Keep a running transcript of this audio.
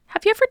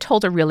Have you ever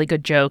told a really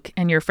good joke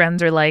and your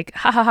friends are like,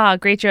 ha ha ha,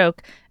 great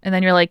joke. And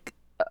then you're like,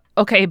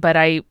 okay, but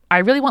I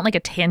really want like a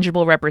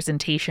tangible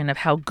representation of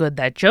how good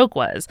that joke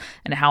was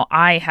and how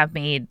I have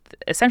made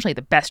essentially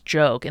the best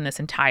joke in this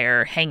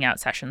entire hangout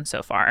session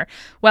so far.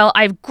 Well,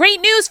 I have great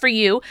news for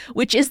you,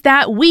 which is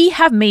that we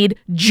have made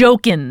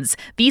Jokens.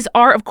 These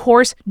are, of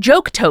course,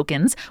 joke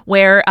tokens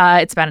where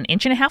it's about 1.5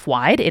 inches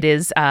wide. It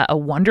is a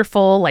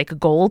wonderful like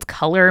gold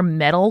color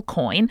metal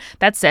coin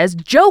that says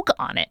joke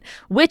on it,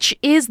 which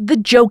is the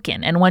Joken.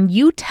 And when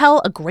you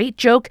tell a great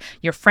joke,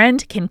 your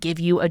friend can give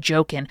you a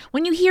Joken.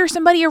 When you hear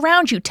somebody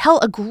around you tell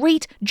a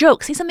great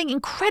joke, say something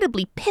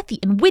incredibly pithy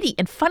and witty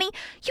and funny,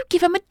 you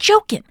give them a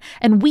Joken.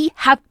 And we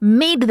have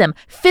made them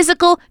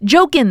physical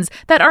Jokens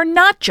that are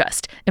not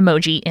just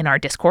emoji in our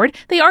Discord.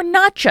 They are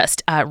not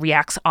just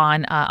reacts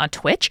on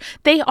Twitch.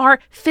 They are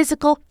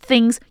physical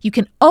things you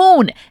can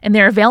own. And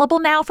they're available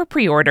now for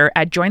pre-order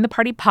at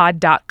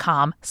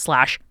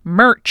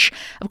jointhepartypod.com/merch.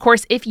 Of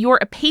course, if you're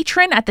a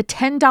patron at the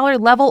 $10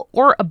 level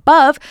or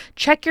above,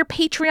 check your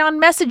Patreon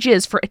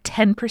messages for a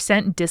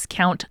 10%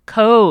 discount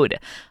code.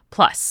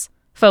 Plus,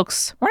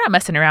 folks, we're not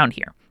messing around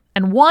here.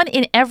 And 1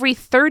 in every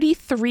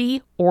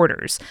 33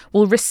 orders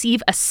will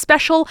receive a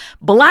special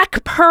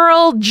Black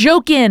Pearl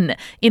Joken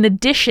in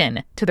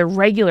addition to the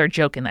regular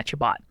Joken that you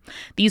bought.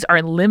 These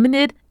are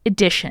limited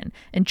edition.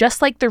 And just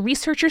like the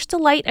Researcher's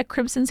Delight at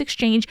Crimson's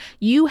Exchange,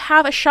 you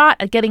have a shot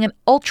at getting an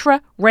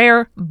ultra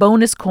rare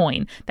bonus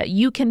coin that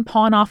you can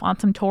pawn off on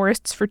some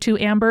tourists for 2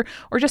 amber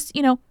or just,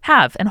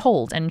 have and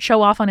hold and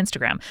show off on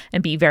Instagram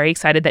and be very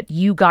excited that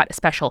you got a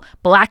special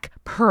Black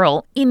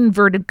Pearl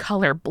inverted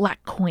color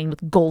black coin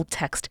with gold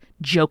text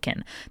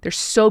Joken. They're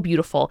so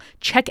beautiful.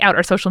 Check out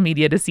our social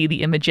media to see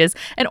the images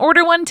and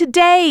order one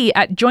today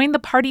at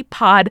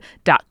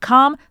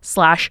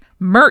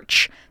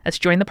jointhepartypod.com/merch. That's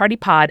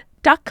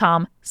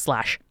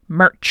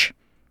jointhepartypod.com/merch.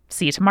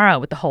 See you tomorrow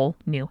with the whole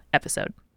new episode.